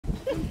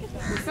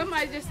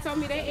somebody just told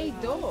me they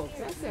ate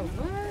dogs. I said,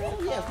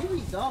 what? Yeah, we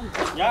eat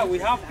dogs. Yeah, we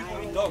have people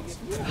with dogs.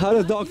 How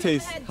does dog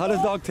taste? How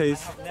does dog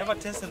taste? Never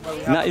tasted, but we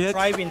Not have yet? a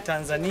tribe in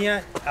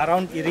Tanzania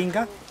around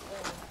Iringa.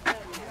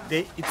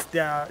 It's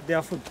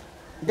their food.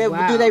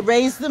 Do they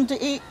raise them to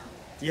eat?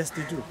 Yes,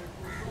 they do.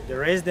 They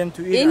raise them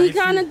to eat. Any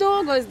kind of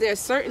dog, or is there a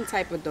certain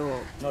type of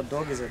dog? No,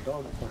 dog is a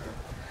dog.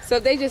 So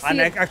they just And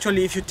see it.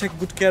 actually, if you take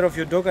good care of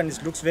your dog and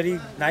it looks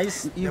very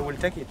nice, they will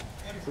take it.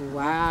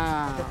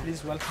 Wow.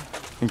 Please welcome.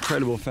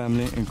 Incredible,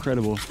 family,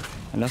 incredible.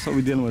 And that's what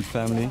we're dealing with,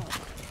 family.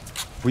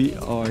 We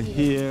are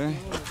here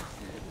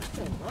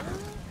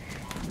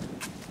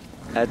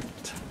at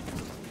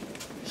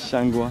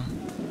Changuu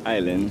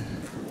Island.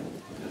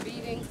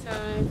 Feeding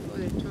time for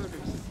the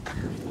tortoise.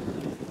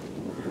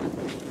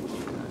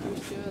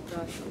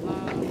 Arusha,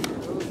 Salaam,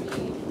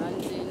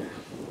 London,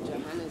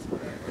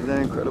 Johannesburg. Isn't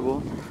that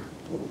incredible?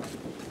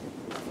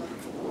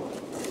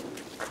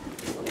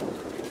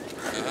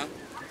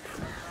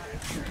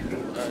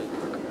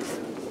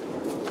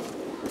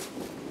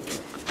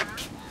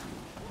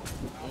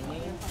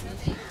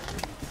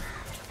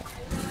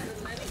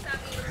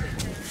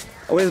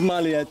 Where's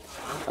Molly at?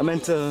 I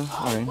meant to. All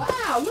right.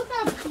 Wow, look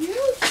how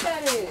huge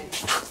that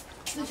is.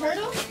 The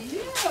turtle?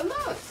 Yeah,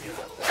 look.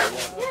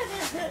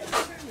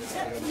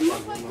 You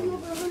look like you're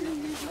over 100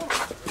 years old.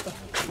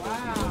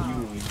 Wow.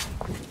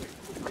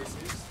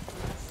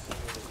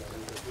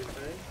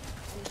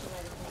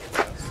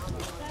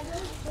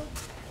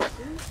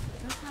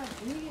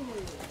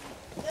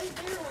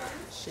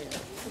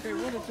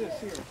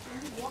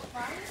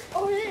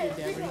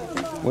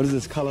 What is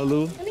this,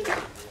 kalaloo?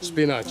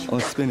 Spinach. Oh,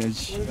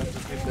 spinach.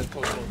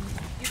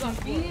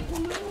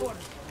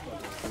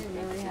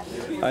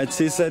 Alright,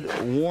 she said,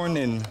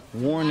 warning,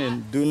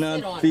 warning, do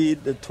not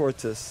feed the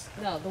tortoise.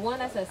 No, the one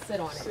that says sit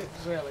on it,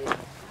 really.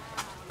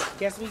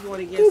 Guess we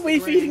going to get. Who we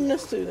feeding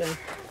this to then?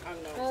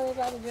 Oh, they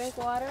got to drink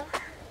water?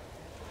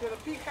 Do the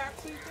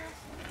peacocks eat this?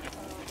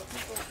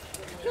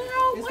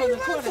 Girl, It's why you for the run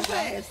so tortoise.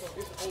 fast?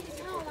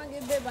 I don't want to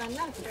get bit by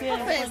nothing. How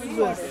fast is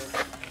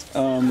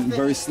this?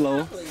 Very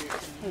slow.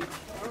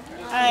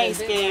 I ain't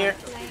scared.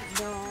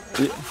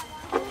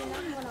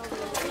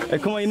 Hey,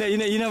 come on, you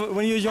never,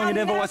 when you were young, you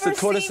never watched the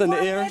tortoise in the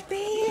air?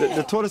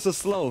 The tortoise is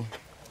slow.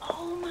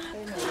 Oh my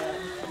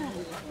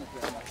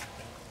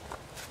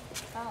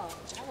God.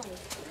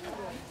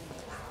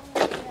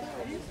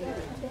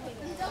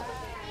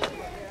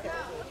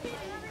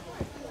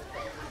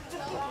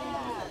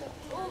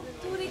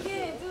 Do it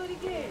again, do it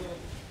again.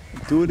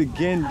 Do it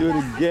again, do it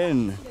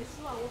again.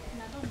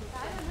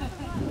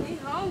 He's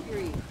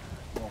hungry.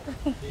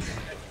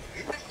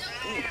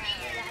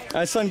 All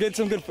right, son, get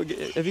some good,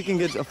 if you can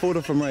get a photo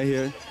from right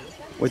here.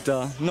 With,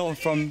 no,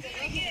 come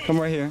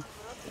right here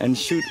and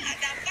shoot.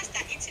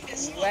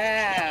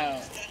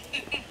 Wow.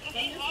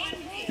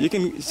 You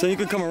can, so you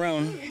can come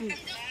around. You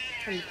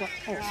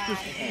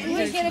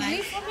want to get a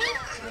beef from him?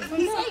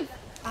 From safe.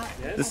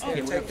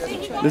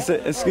 This,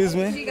 excuse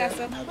me? She got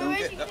some.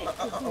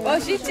 Oh,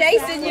 she's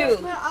chasing you.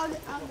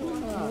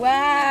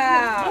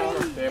 Wow.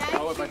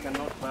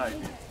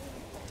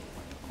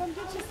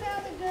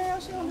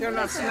 They're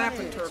not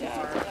snapping turtles.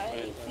 Have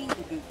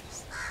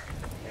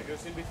you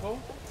seen before?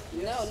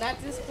 No,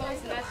 not this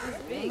close, not this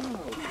big.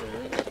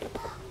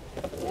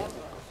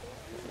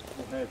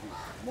 Heavy,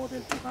 more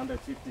than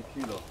 250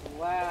 kilos.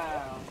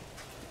 Wow.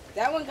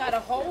 That one got a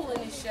hole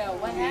in his shell.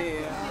 What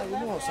happened? You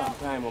know,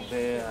 sometime up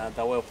there,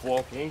 they were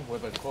walking, we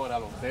were caught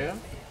out of there.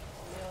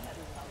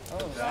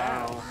 Oh,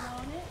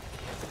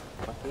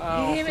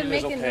 wow. You hear it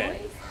making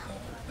noise?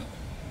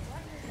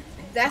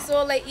 That's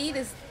all they eat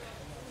is...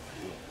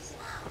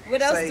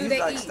 What else do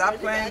they eat? Stop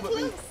playing with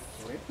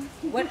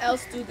me. What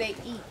else do they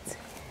eat?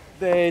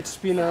 They eat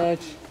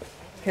spinach,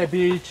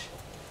 cabbage,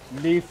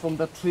 leaf from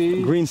the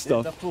tree. Green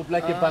stuff. The fruit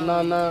like a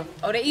banana.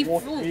 Oh, they eat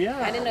fruit. Yeah,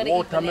 I didn't know they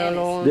eat bananas.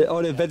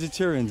 watermelon. They're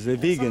vegetarians, they're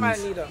Somebody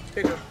vegans. need a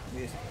bigger.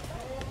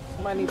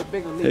 Somebody need a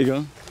bigger leaf. There you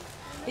go.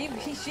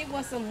 She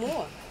wants some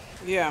more.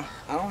 Yeah.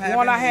 I don't The have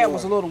one I any had more.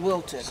 was a little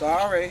wilted.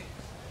 Sorry.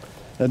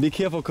 Now be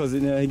careful because he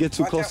get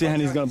too close to your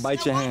hand, he's gonna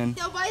bite your hand.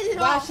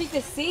 Wow, she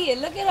can see it.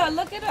 Look at her.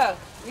 Look at her.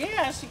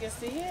 Yeah, she can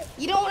see it.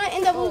 You don't want to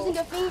end up losing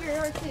a finger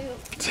or two.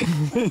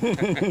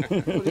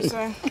 What do you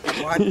say?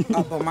 Watch,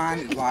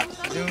 Bomani, watch,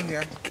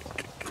 Junior.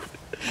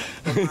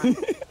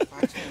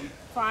 Watch him.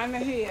 Find the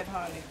head,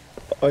 honey.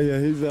 Oh yeah,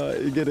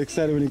 he get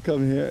excited when he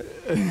come here.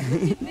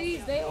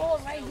 These, they all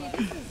right here.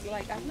 This is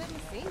like, I've never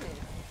seen it.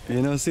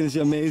 You know, since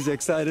you're amazed,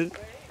 excited.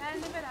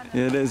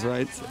 Yeah, it is,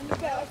 right?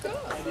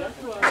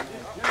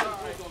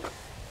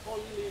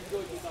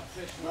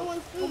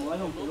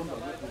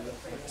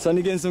 Son,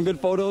 you getting some good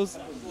photos?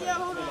 Yeah,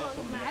 hold on.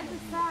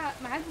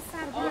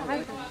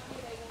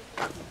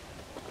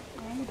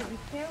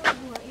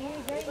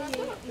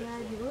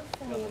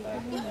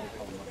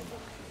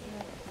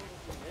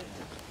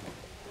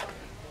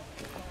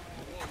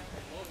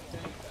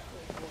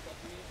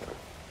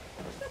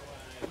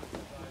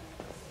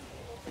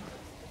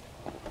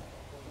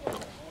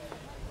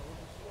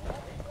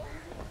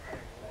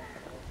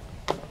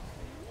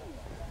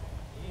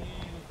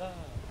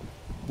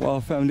 Wow,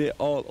 fam, they're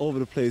all over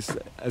the place.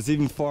 As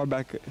even far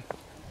back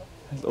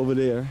as over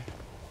there.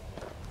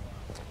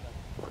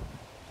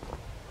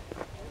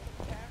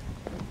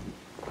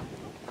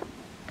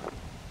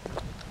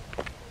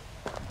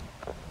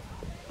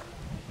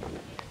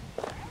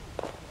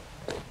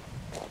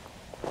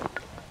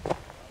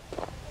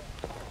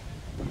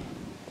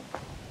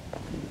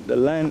 The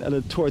land of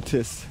the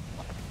tortoise.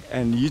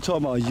 And you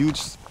talking about a huge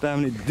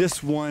family.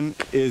 This one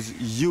is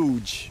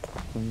huge.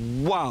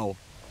 Wow.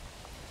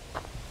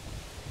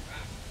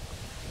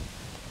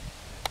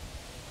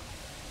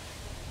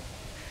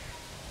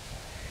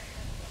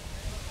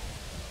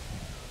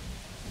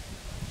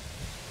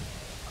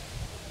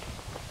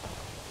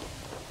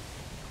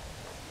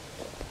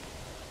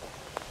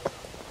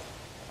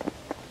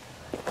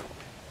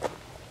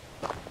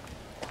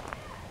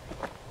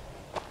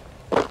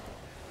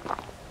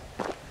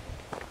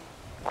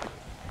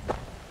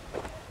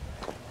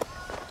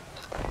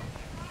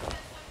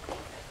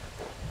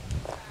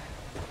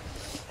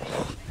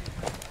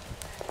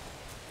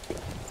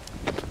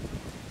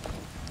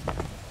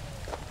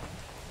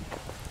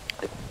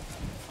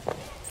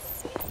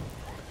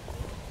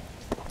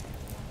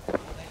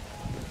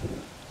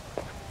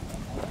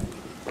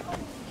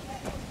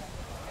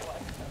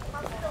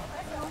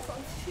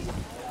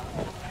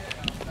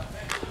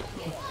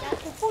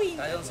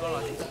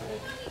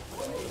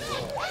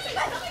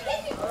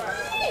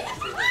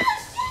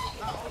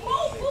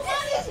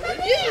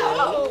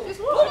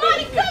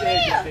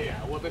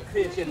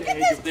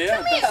 You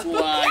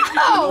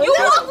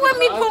walk with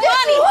me,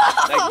 Pumani.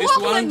 Like this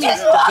one.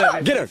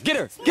 Get her to the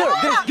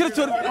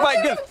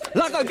right, get her.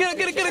 Lock her, get her.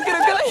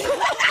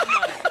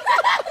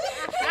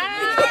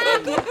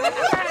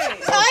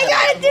 All I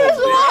gotta do is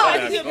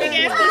walk.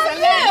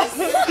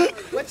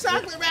 With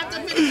chocolate wrapped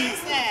up in the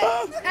inside.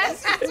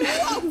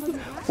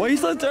 Why are you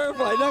so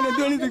terrified? They're not gonna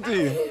do anything to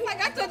you.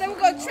 Like I thought they were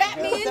gonna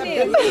trap me in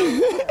there. Let's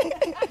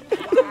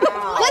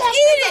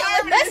eat it.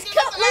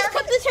 Let's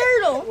cut the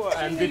turtle.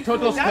 And the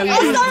turtles can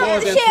Let's live start more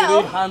with the than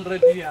shell.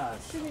 300 years.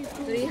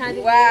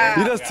 300. Wow.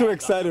 You're just too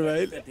excited,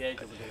 right?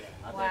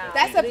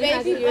 That's a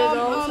baby.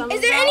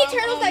 Is Is there any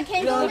turtles that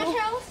can't go in the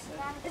shells?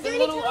 Is there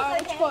any turtles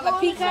that can't go in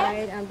the shell?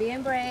 Right, I'm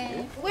being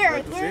brave. Where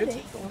are they? Can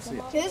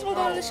this one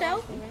go in the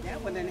shell?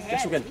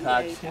 This you can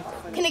touch.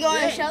 Can it go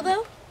in the shell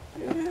though?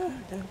 It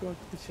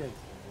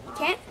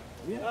can't?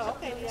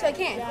 So it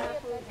can?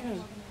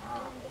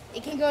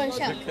 It can go in the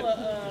shell.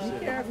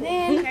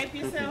 Man, I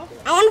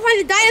want to find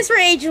the dinosaur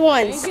age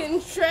ones.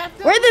 Getting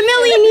trapped. Where's the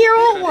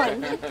million-year-old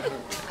one?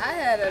 I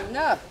had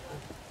enough.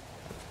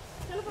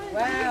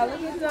 Wow,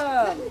 look at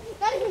them.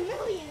 That is a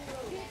million.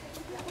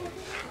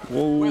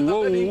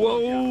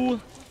 Whoa.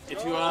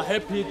 If you are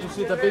happy to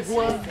see the big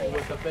one,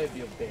 with the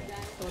baby up there.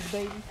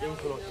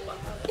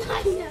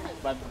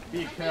 But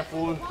be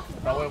careful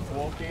while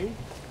walking.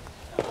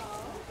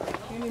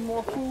 Any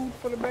more food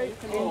for the baby?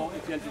 Oh,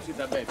 if you want to see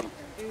the baby.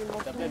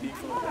 The baby.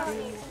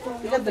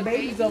 Because the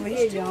baby's over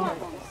here, y'all.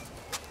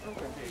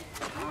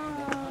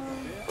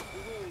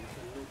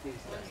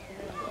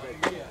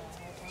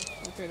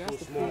 Okay, that's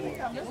the food.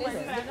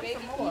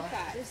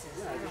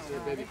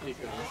 Baby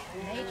peacock.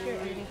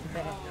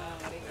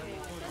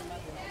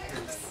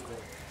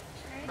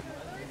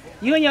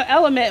 You in your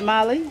element,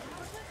 Molly.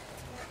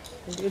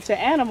 With your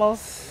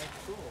animals.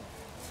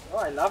 Oh,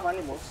 I love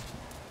animals.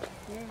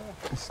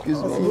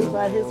 Excuse me.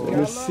 Let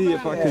me see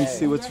if I can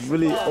see what's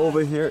really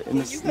over here in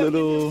this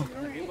little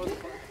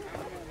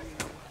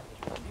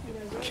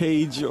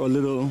cage or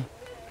little.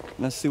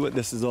 Let's see what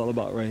this is all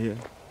about right here.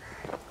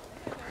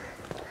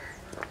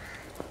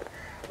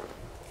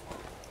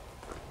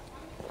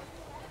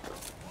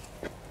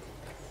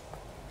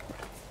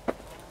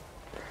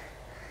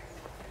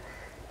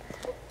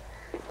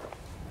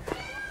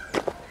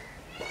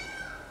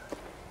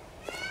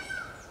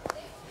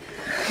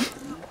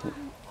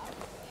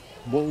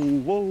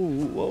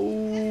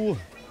 Whoa.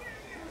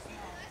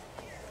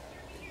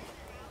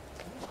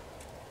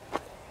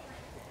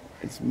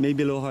 It's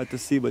maybe a little hard to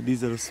see, but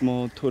these are the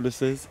small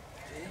tortoises.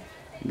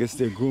 I guess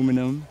they're grooming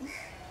them.